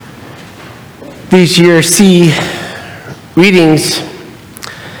These year C readings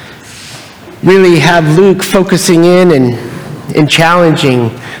really have Luke focusing in and challenging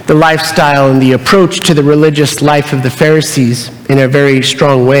the lifestyle and the approach to the religious life of the Pharisees in a very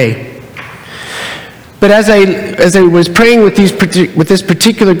strong way. But as I was praying with this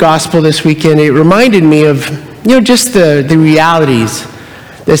particular gospel this weekend, it reminded me of just the realities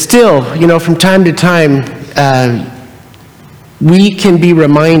that still, from time to time, we can be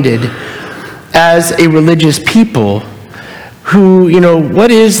reminded as a religious people who,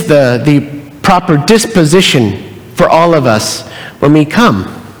 what is the proper disposition for all of us when we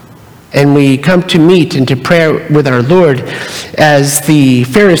come and we come to meet and to pray with our Lord as the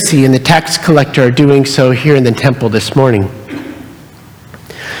Pharisee and the tax collector are doing so here in the temple this morning.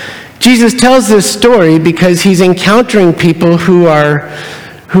 Jesus tells this story because he's encountering people who are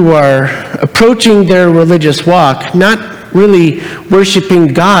approaching their religious walk, not really worshiping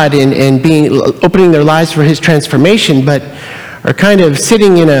God and opening their lives for his transformation, but are kind of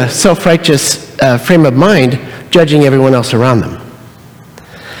sitting in a self-righteous frame of mind, judging everyone else around them.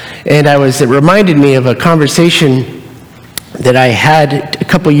 And it reminded me of a conversation that I had a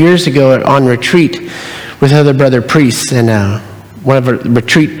couple years ago on retreat with other brother priests, and one of our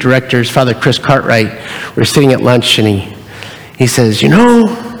retreat directors, Father Chris Cartwright. We were sitting at lunch, and he says,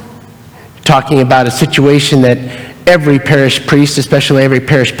 talking about a situation that every parish priest, especially every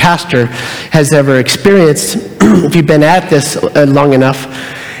parish pastor, has ever experienced if you've been at this long enough.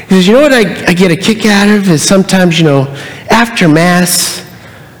 He says, what I get a kick out of is sometimes, after Mass,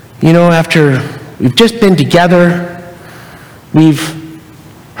 after we've just been together, we've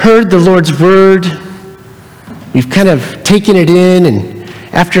heard the Lord's Word, we've kind of taken it in, and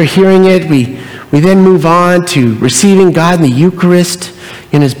after hearing it, we then move on to receiving God in the Eucharist,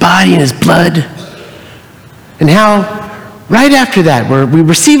 in his body and his blood. And how right after that, we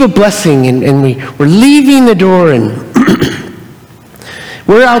receive a blessing and we're leaving the door, and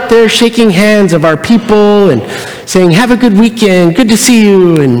we're out there shaking hands of our people and saying, have a good weekend, good to see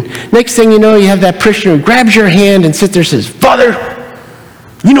you. And next thing you know, you have that parishioner who grabs your hand and sits there and says, Father,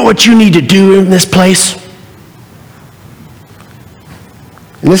 you know what you need to do in this place?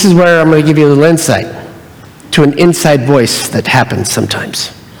 And this is where I'm going to give you a little insight to an inside voice that happens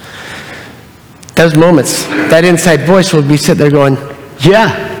sometimes. Those moments, that inside voice will be sitting there going,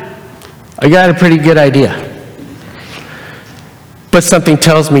 yeah, I got a pretty good idea. But something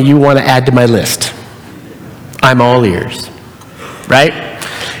tells me you want to add to my list. I'm all ears, right?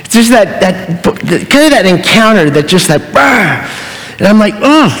 It's just that kind of that encounter that just and I'm like,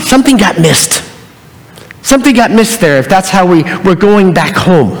 something got missed. Something got missed there if that's how we're going back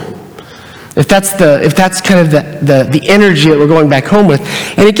home. If that's kind of the energy that we're going back home with.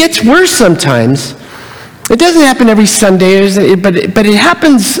 And it gets worse sometimes. It doesn't happen every Sunday, but it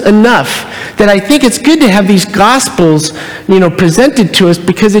happens enough that I think it's good to have these Gospels, presented to us,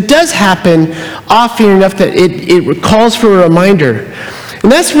 because it does happen often enough that it calls for a reminder.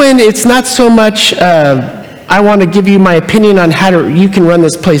 And that's when it's not so much, I want to give you my opinion on how you can run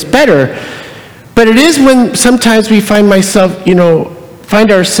this place better, but it is when sometimes we find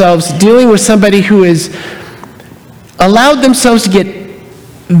ourselves dealing with somebody who has allowed themselves to get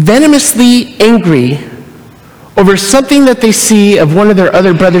venomously angry over something that they see of one of their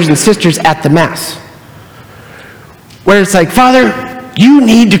other brothers and sisters at the Mass. Where it's like, Father, you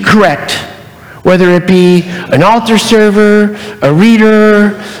need to correct, whether it be an altar server, a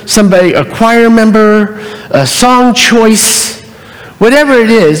reader, a choir member, a song choice, whatever it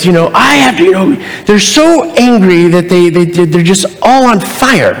is, I have to, they're so angry that they're just all on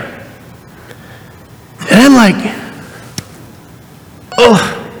fire. And I'm like,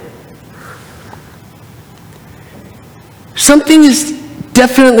 something has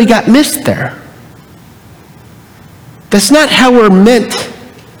definitely got missed there. That's not how we're meant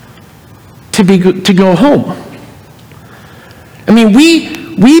to go home. I mean,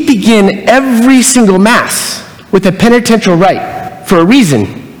 we begin every single Mass with a penitential rite for a reason.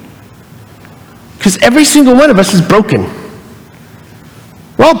 Because every single one of us is broken.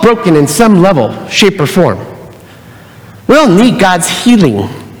 We're all broken in some level, shape, or form. We all need God's healing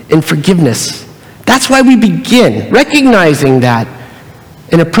and forgiveness. That's why we begin, recognizing that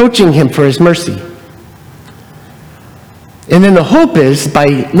and approaching him for his mercy. And then the hope is, by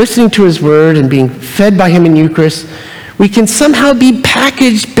listening to his word and being fed by him in Eucharist, we can somehow be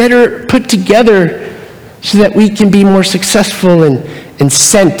packaged, better put together, so that we can be more successful and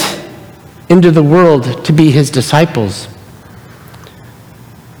sent into the world to be his disciples.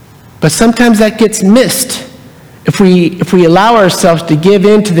 But sometimes that gets missed if we allow ourselves to give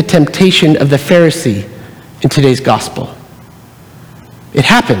in to the temptation of the Pharisee in today's gospel. It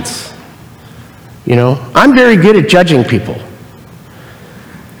happens. I'm very good at judging people.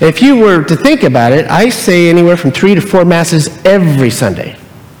 If you were to think about it, I say anywhere from 3 to 4 masses every Sunday,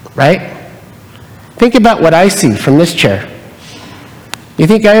 right? Think about what I see from this chair. You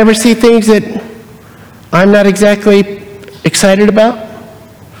think I ever see things that I'm not exactly excited about?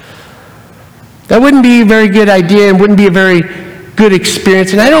 That wouldn't be a very good idea and wouldn't be a very good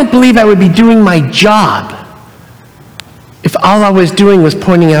experience. And I don't believe I would be doing my job if all I was doing was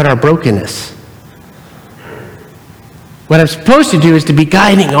pointing out our brokenness. What I'm supposed to do is to be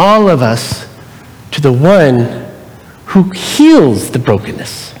guiding all of us to the one who heals the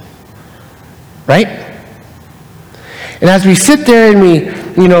brokenness. Right? And as we sit there and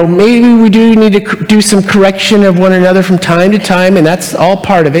maybe we do need to do some correction of one another from time to time, and that's all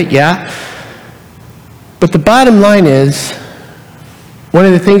part of it, yeah. But the bottom line is, one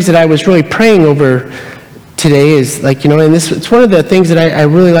of the things that I was really praying over today is it's one of the things that I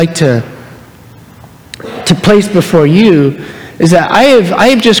really like to place before you, is that I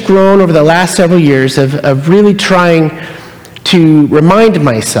have just grown over the last several years of really trying to remind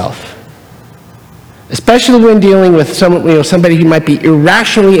myself, especially when dealing with somebody who might be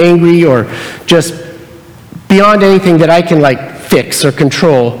irrationally angry or just beyond anything that I can fix or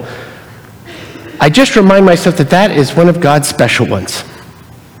control. I just remind myself that is one of God's special ones.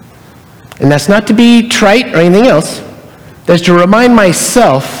 And that's not to be trite or anything else. That's to remind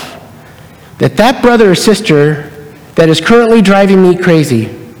myself that brother or sister that is currently driving me crazy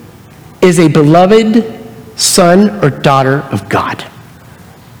is a beloved son or daughter of God.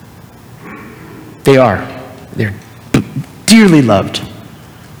 They are. They're dearly loved.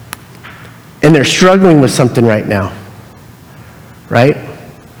 And they're struggling with something right now. Right?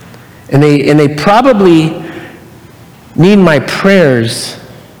 And they probably need my prayers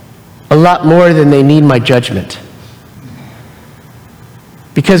a lot more than they need my judgment.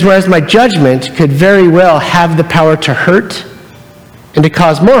 Because whereas my judgment could very well have the power to hurt and to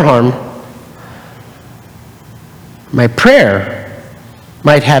cause more harm, my prayer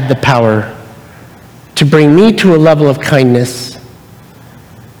might have the power to bring me to a level of kindness,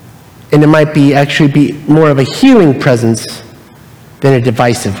 and it might actually be more of a healing presence than a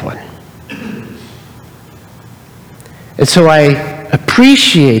divisive one. And so I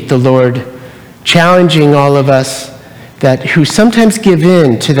appreciate the Lord challenging all of us who sometimes give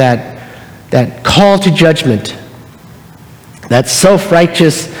in to that call to judgment, that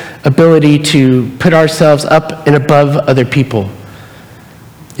self-righteous ability to put ourselves up and above other people.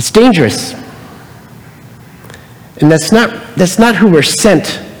 It's dangerous. And that's not who we're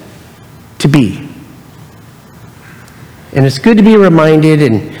sent to be. And it's good to be reminded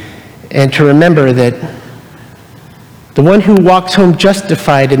and to remember that the one who walks home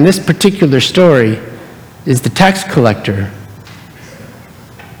justified in this particular story is the tax collector.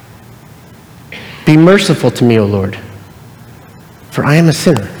 Be merciful to me, O Lord, for I am a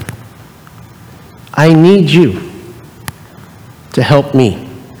sinner. I need you to help me.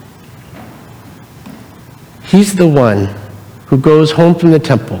 He's the one who goes home from the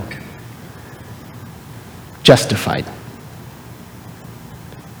temple justified.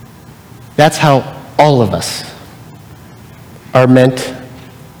 That's how all of us are meant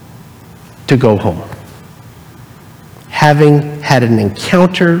to go home, having had an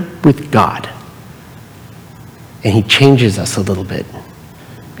encounter with God. And he changes us a little bit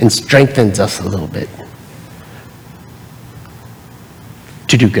and strengthens us a little bit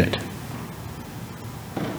to do good.